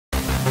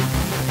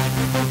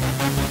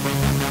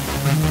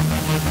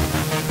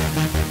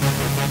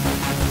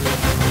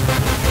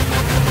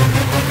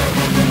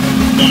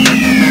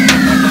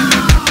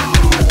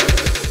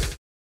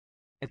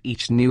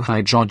each new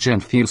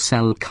hydrogen fuel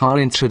cell car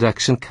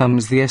introduction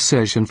comes the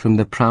assertion from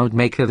the proud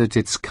maker that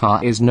its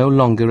car is no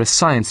longer a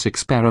science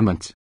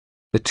experiment.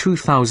 The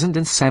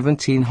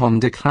 2017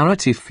 Honda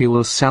Clarity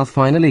fuel cell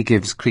finally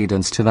gives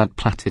credence to that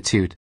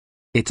platitude.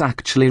 It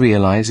actually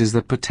realizes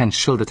the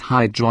potential that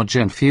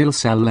hydrogen fuel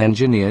cell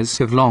engineers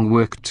have long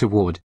worked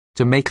toward,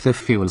 to make the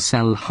fuel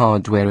cell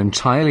hardware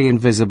entirely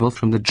invisible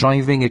from the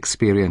driving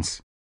experience.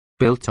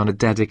 Built on a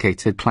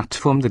dedicated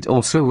platform that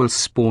also will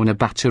spawn a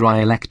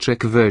battery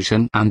electric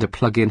version and a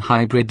plug-in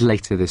hybrid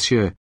later this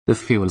year, the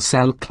fuel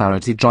cell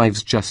Clarity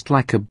drives just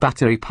like a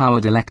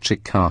battery-powered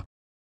electric car.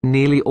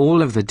 Nearly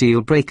all of the deal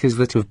breakers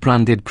that have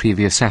branded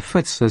previous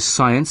efforts as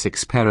science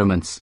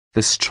experiments,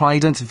 the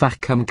strident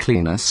vacuum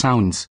cleaner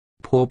sounds,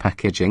 poor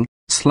packaging,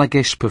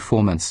 sluggish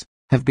performance,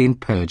 have been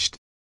purged.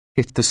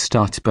 Hit the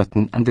start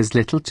button and there's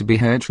little to be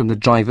heard from the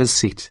driver's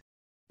seat.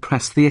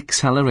 Press the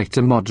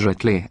accelerator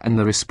moderately and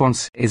the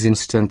response is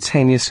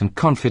instantaneous and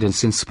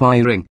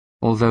confidence-inspiring,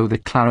 although the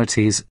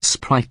Clarity's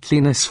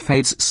sprightliness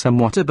fades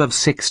somewhat above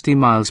 60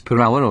 miles per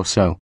hour or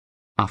so.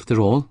 After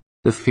all,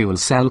 the fuel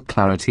cell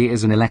Clarity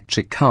is an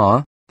electric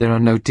car. There are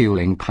no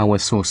dueling power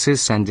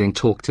sources sending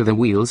torque to the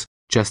wheels,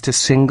 just a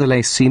single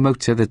AC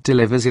motor that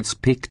delivers its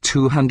peak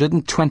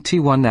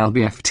 221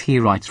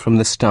 lb-ft right from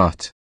the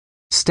start.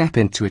 Step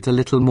into it a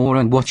little more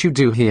and what you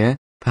do hear,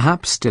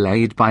 perhaps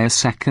delayed by a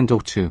second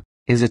or two,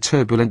 is a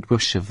turbulent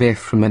whoosh of air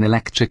from an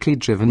electrically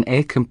driven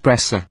air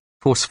compressor,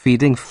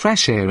 force-feeding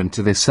fresh air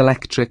into this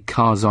electric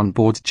car's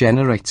onboard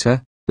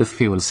generator, the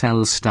fuel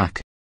cell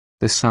stack.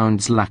 The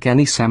sounds lack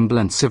any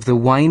semblance of the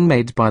whine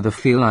made by the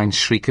feline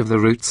shriek of the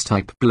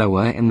Roots-type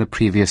blower in the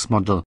previous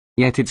model,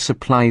 yet it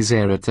supplies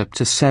air at up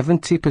to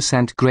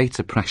 70%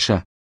 greater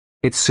pressure.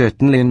 It's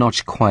certainly a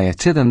notch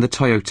quieter than the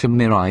Toyota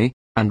Mirai,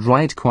 and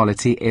ride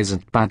quality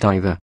isn't bad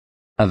either.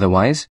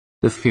 Otherwise,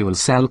 the fuel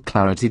cell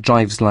Clarity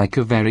drives like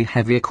a very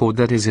heavy Accord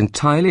that is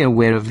entirely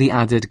aware of the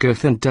added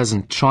girth and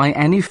doesn't try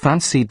any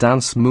fancy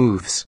dance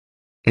moves.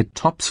 It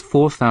tops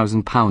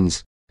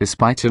 £4,000,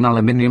 despite an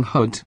aluminium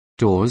hood,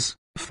 doors,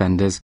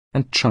 fenders,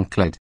 and trunk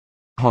lid.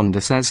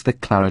 Honda says the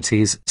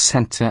Clarity's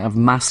center of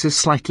mass is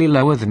slightly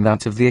lower than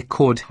that of the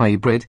Accord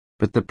hybrid,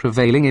 but the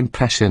prevailing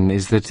impression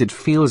is that it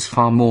feels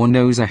far more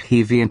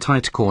nose-heavy in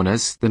tight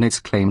corners than its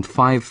claimed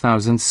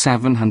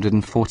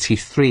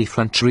 5,743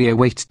 front-rear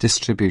weight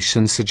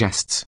distribution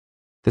suggests.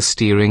 The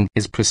steering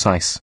is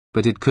precise,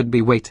 but it could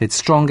be weighted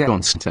stronger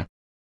on center.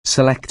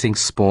 Selecting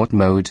Sport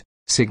mode,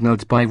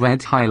 signaled by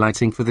red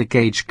highlighting for the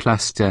gauge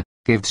cluster,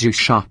 gives you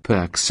sharper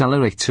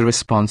accelerator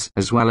response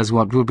as well as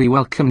what will be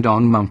welcomed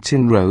on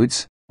mountain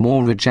roads,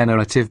 more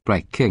regenerative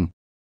braking.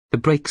 The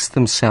brakes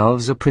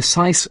themselves are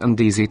precise and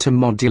easy to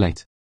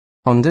modulate.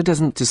 Honda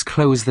doesn't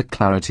disclose the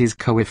Clarity's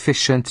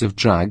coefficient of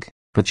drag,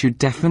 but you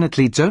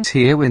definitely don't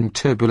hear wind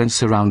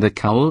turbulence around the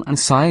cowl and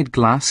side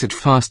glass at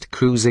fast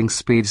cruising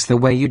speeds the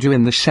way you do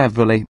in the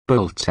Chevrolet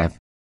Bolt EV.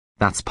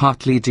 That's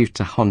partly due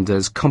to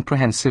Honda's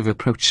comprehensive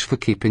approach for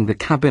keeping the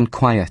cabin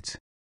quiet.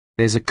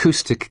 There's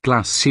acoustic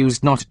glass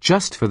used not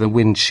just for the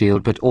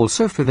windshield but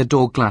also for the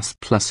door glass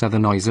plus other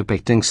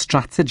noise-abating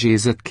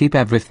strategies that keep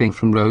everything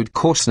from road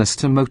coarseness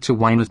to motor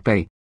whine at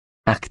bay.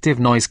 Active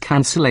noise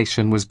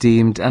cancellation was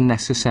deemed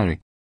unnecessary.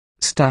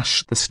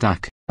 Stash the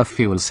stack. A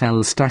fuel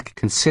cell stack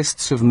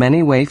consists of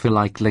many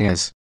wafer-like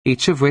layers,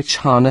 each of which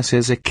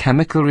harnesses a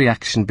chemical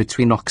reaction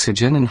between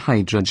oxygen and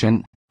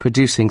hydrogen,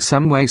 producing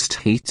some waste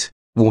heat,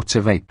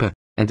 water vapor,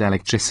 and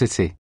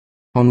electricity.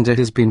 Honda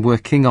has been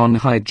working on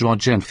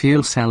hydrogen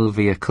fuel cell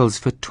vehicles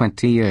for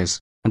 20 years,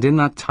 and in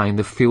that time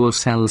the fuel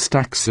cell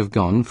stacks have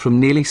gone from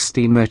nearly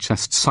steamer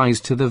chest size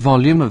to the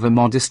volume of a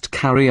modest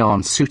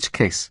carry-on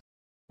suitcase.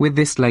 With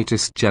this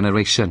latest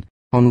generation,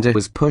 Honda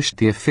has pushed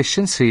the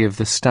efficiency of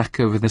the stack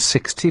over the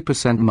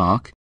 60%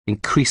 mark,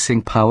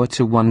 increasing power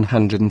to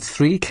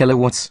 103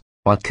 kilowatts,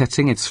 while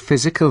cutting its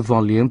physical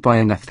volume by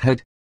a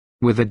third.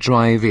 With the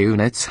drive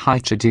unit's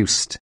height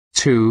reduced,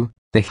 too,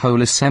 the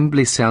whole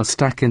assembly cell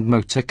stack and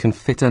motor can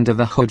fit under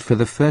the hood for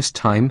the first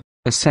time,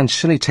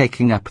 essentially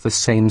taking up the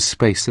same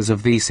space as a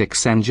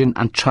V6 engine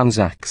and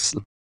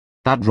transaxle.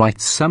 That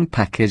rights some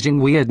packaging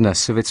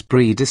weirdness of its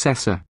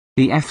predecessor,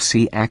 the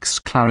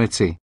FCX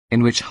Clarity,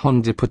 in which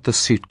Honda put the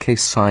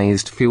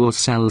suitcase-sized fuel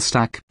cell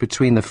stack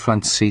between the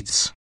front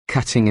seats,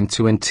 cutting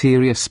into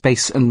interior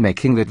space and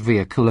making that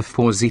vehicle a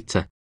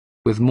four-seater.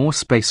 With more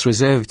space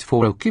reserved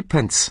for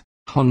occupants,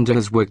 Honda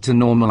has worked to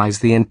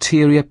normalize the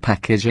interior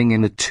packaging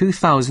in the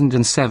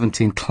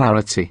 2017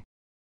 Clarity.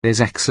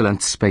 There's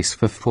excellent space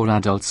for 4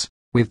 adults,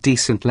 with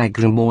decent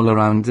legroom all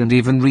around and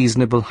even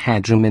reasonable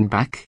headroom in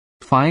back.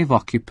 5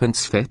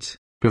 occupants fit,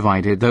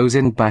 provided those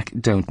in back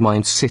don't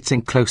mind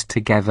sitting close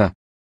together.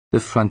 The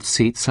front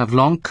seats have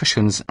long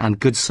cushions and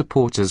good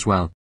support as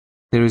well.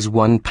 There is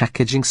one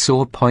packaging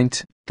sore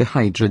point: the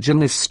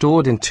hydrogen is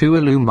stored in 2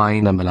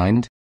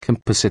 aluminum-aligned,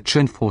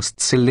 composite-reinforced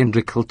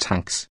cylindrical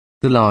tanks.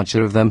 The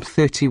larger of them,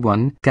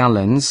 31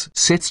 gallons,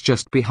 sits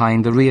just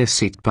behind the rear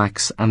seat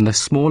backs and the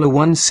smaller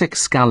one,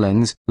 6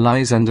 gallons,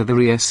 lies under the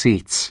rear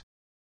seats.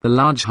 The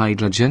large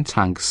hydrogen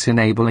tanks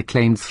enable a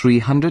claimed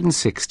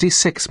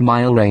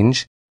 366-mile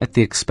range, at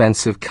the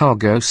expense of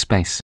cargo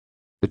space.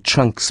 The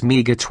trunk's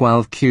meager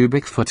 12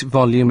 cubic foot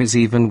volume is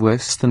even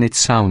worse than it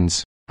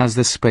sounds, as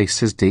the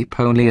space is deep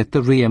only at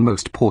the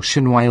rearmost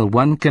portion while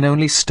one can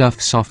only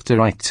stuff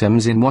softer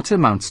items in what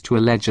amounts to a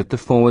ledge at the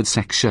forward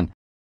section.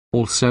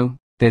 Also,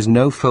 there's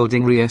no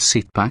folding rear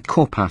seatback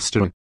or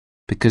pass-through,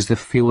 because the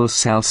fuel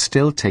cell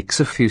still takes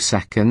a few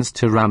seconds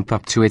to ramp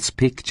up to its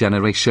peak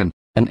generation.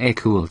 An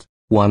air-cooled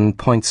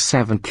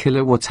 1.7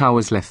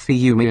 kilowatt-hours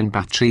lithium-ion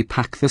battery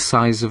pack the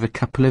size of a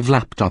couple of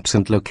laptops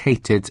and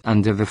located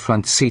under the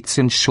front seats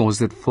ensures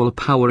that full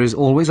power is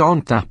always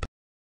on tap.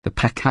 The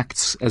pack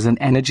acts as an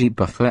energy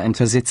buffer and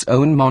has its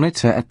own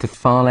monitor at the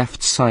far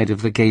left side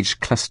of the gauge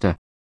cluster.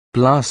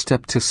 Blast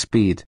up to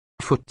speed,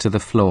 foot to the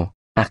floor.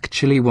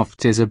 Actually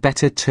waft is a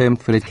better term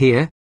for it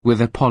here,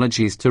 with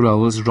apologies to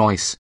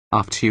Rolls-Royce,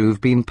 after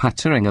you've been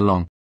pattering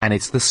along, and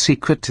it's the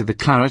secret to the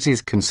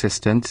Clarity's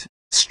consistent,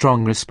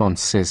 strong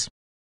responses.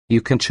 You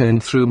can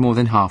churn through more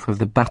than half of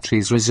the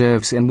battery's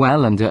reserves in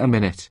well under a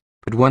minute,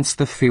 but once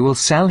the fuel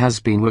cell has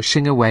been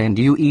whooshing away and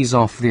you ease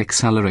off the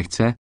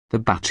accelerator, the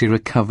battery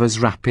recovers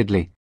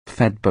rapidly,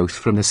 fed both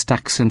from the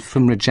stacks and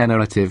from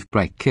regenerative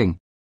braking.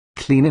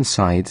 Clean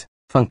inside,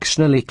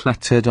 functionally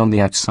cluttered on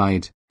the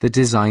outside, the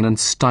design and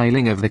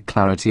styling of the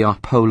Clarity are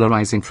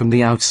polarizing from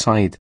the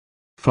outside.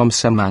 From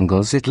some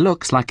angles it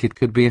looks like it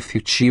could be a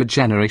future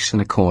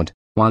generation Accord,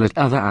 while at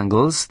other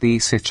angles the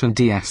Citroën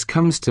DS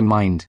comes to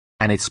mind,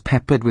 and it's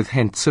peppered with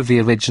hints of the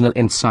original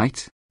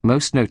Insight,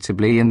 most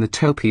notably in the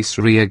toe-piece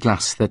rear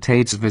glass that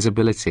aids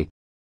visibility.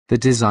 The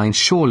design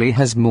surely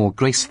has more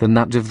grace than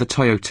that of the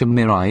Toyota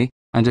Mirai,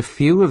 and a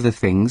few of the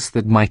things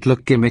that might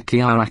look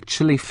gimmicky are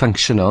actually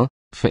functional.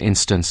 For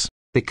instance,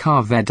 the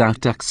carved-out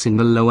ducts in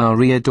the lower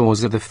rear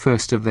doors are the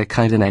first of their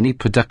kind in any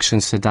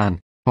production sedan,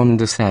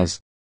 Honda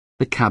says.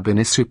 The cabin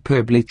is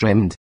superbly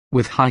trimmed,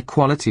 with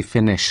high-quality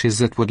finishes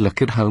that would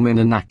look at home in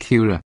an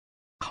Acura.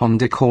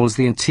 Honda calls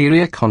the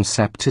interior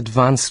concept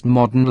Advanced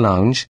Modern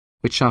Lounge,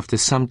 which after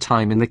some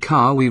time in the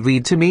car we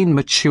read to mean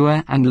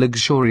mature and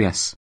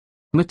luxurious.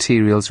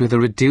 Materials with a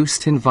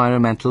reduced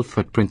environmental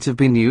footprint have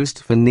been used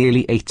for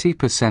nearly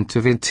 80%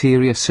 of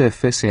interior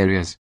surface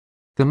areas.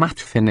 The matte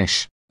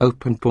finish,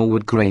 open-pore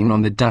wood grain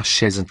on the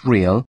dash isn't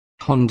real,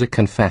 Honda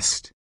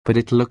confessed, but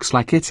it looks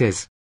like it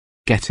is.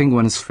 Getting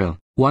one's fill.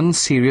 One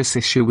serious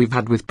issue we've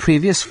had with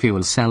previous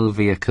fuel cell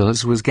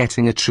vehicles was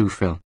getting a true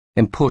fill,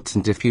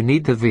 important if you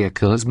need the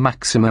vehicle's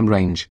maximum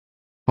range.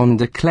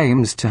 Honda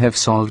claims to have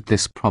solved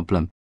this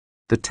problem.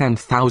 The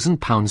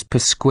 £10,000 per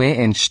square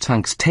inch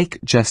tanks take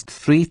just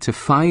 3 to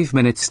 5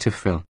 minutes to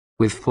fill,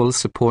 with full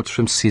support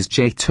from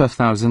CSJ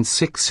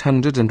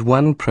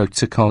 2601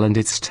 protocol and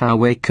its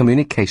two-way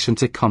communication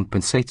to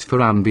compensate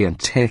for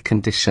ambient air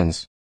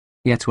conditions.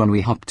 Yet when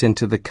we hopped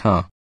into the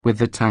car, with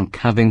the tank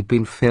having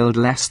been filled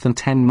less than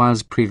 10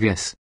 miles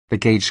previous, the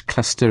gauge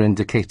cluster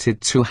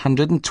indicated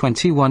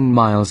 221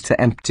 miles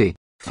to empty,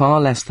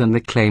 far less than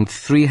the claimed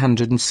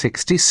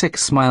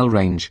 366-mile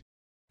range.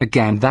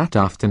 Again that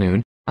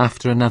afternoon,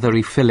 after another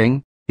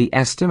refilling, the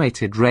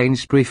estimated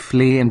range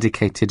briefly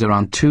indicated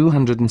around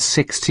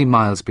 260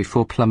 miles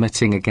before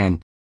plummeting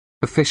again.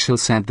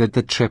 Officials said that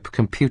the trip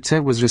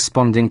computer was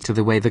responding to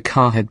the way the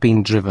car had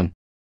been driven.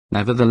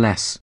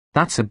 Nevertheless,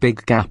 that's a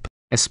big gap,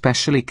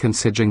 especially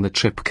considering the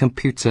trip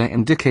computer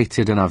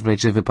indicated an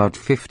average of about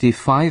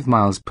 55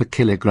 miles per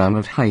kilogram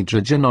of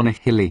hydrogen on a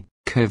hilly,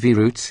 curvy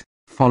route,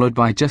 followed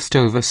by just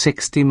over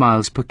 60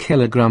 miles per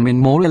kilogram in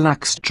more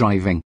relaxed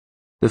driving.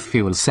 The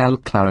fuel cell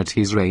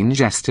Clarity's range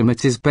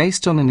estimate is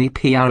based on an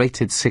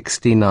EPA-rated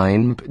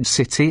 69 mpg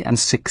city and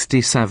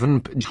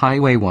 67 mpg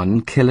highway.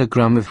 1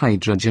 kilogram of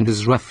hydrogen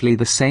has roughly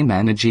the same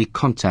energy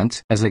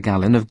content as a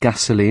gallon of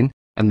gasoline,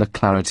 and the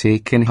Clarity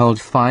can hold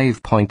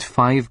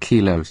 5.5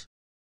 kilos.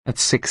 At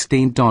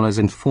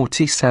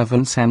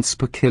 $16.47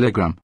 per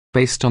kilogram,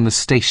 based on the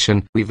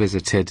station we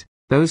visited,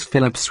 those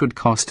fill-ups would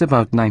cost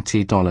about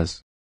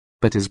 $90.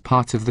 But as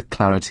part of the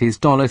Clarity's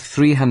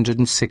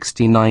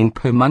 $369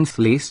 per month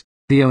lease,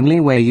 the only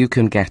way you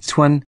can get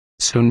one,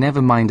 so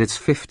never mind its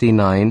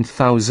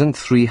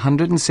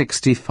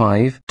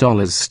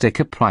 $59,365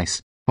 sticker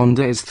price,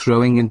 Honda is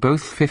throwing in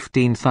both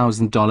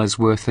 $15,000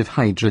 worth of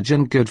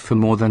hydrogen good for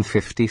more than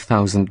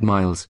 50,000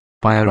 miles.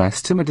 By our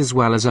estimate, as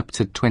well as up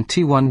to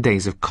 21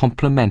 days of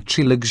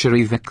complimentary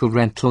luxury vehicle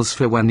rentals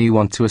for when you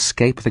want to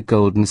escape the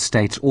Golden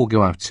State or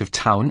go out of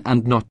town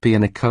and not be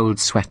in a cold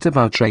sweat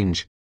about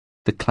range.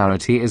 The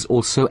Clarity is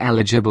also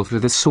eligible for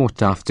the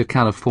sought-after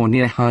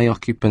California High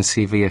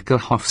Occupancy Vehicle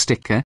HOV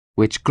sticker,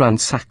 which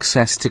grants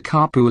access to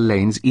carpool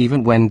lanes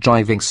even when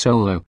driving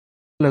solo.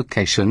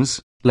 Locations,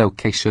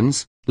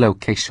 locations,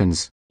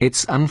 locations.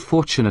 It's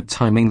unfortunate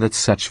timing that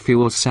such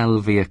fuel cell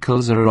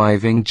vehicles are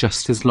arriving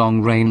just as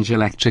long-range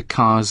electric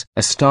cars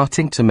are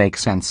starting to make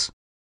sense.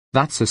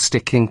 That's a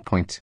sticking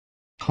point.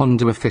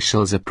 Honda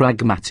officials are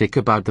pragmatic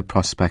about the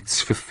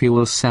prospects for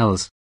fuel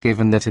cells,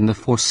 given that in the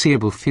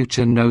foreseeable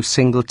future no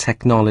single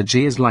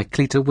technology is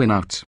likely to win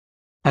out.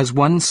 As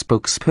one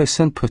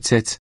spokesperson put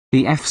it,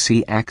 the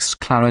FCX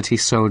Clarity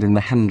sold in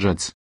the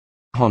hundreds.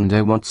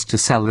 Honda wants to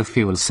sell the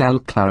fuel cell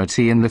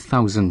Clarity in the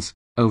thousands.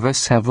 over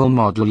several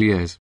model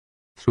years.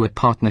 Through a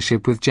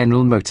partnership with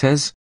General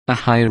Motors, a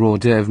higher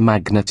order of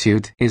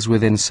magnitude is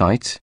within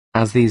sight,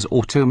 as these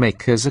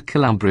automakers are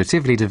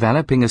collaboratively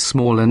developing a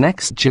smaller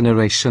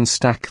next-generation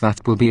stack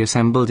that will be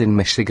assembled in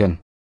Michigan.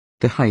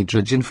 The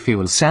hydrogen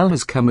fuel cell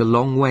has come a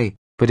long way,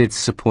 but its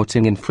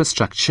supporting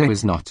infrastructure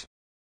is not.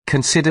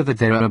 Consider that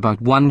there are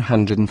about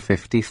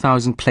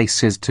 150,000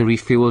 places to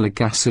refuel a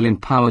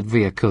gasoline-powered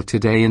vehicle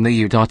today in the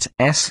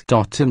U.S.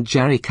 and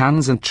jerry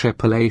cans and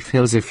AAA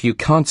fills if you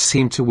can't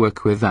seem to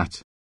work with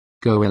that.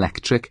 Go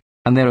electric,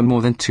 and there are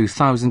more than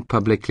 2,000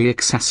 publicly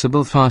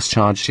accessible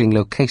fast-charging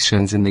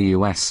locations in the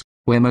U.S.,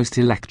 where most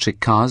electric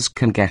cars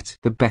can get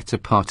the better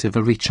part of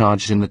a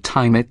recharge in the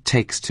time it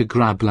takes to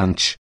grab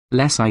lunch.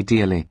 Less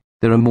ideally,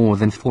 there are more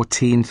than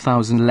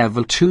 14,000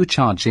 level 2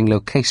 charging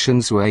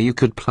locations where you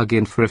could plug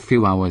in for a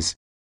few hours.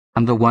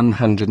 And the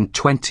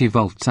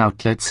 120-volt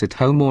outlets at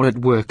home or at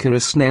work are a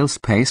snail's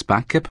pace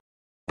backup.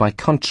 By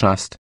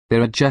contrast,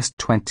 there are just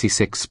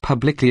 26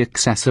 publicly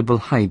accessible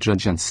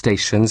hydrogen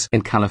stations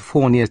in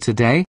California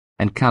today,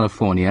 and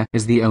California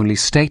is the only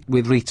state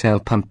with retail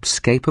pumps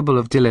capable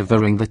of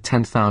delivering the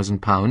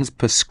 £10,000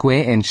 per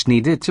square inch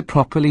needed to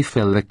properly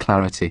fill the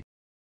Clarity.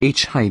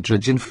 Each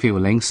hydrogen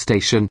fueling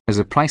station has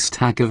a price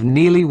tag of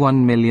nearly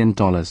 $1 million.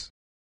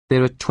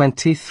 There are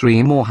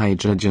 23 more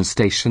hydrogen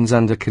stations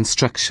under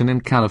construction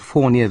in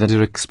California that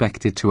are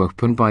expected to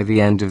open by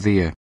the end of the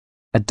year.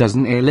 A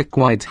dozen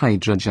air-liquid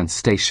hydrogen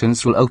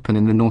stations will open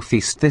in the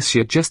Northeast this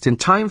year just in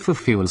time for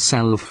fuel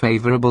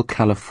cell-favorable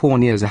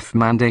California's F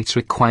mandate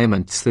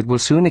requirements that will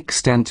soon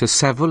extend to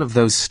several of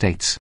those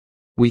states.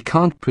 We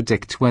can't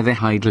predict whether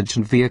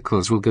hydrogen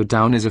vehicles will go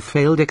down as a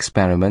failed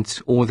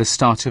experiment or the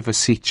start of a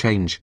sea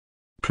change.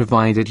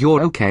 Provided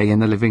you're okay in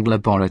the living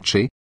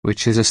laboratory,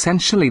 which is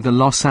essentially the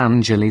Los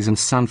Angeles and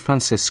San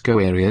Francisco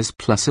areas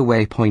plus a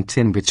waypoint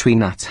in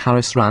between at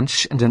Harris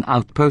Ranch and an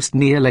outpost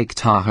near Lake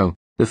Tahoe,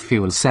 the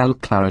fuel cell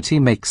Clarity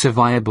makes a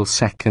viable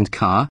second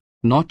car,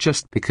 not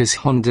just because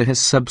Honda has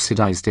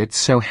subsidized it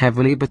so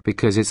heavily but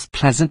because it's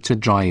pleasant to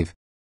drive.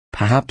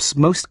 Perhaps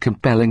most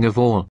compelling of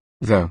all,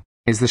 though,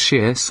 is the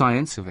sheer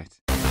science of it.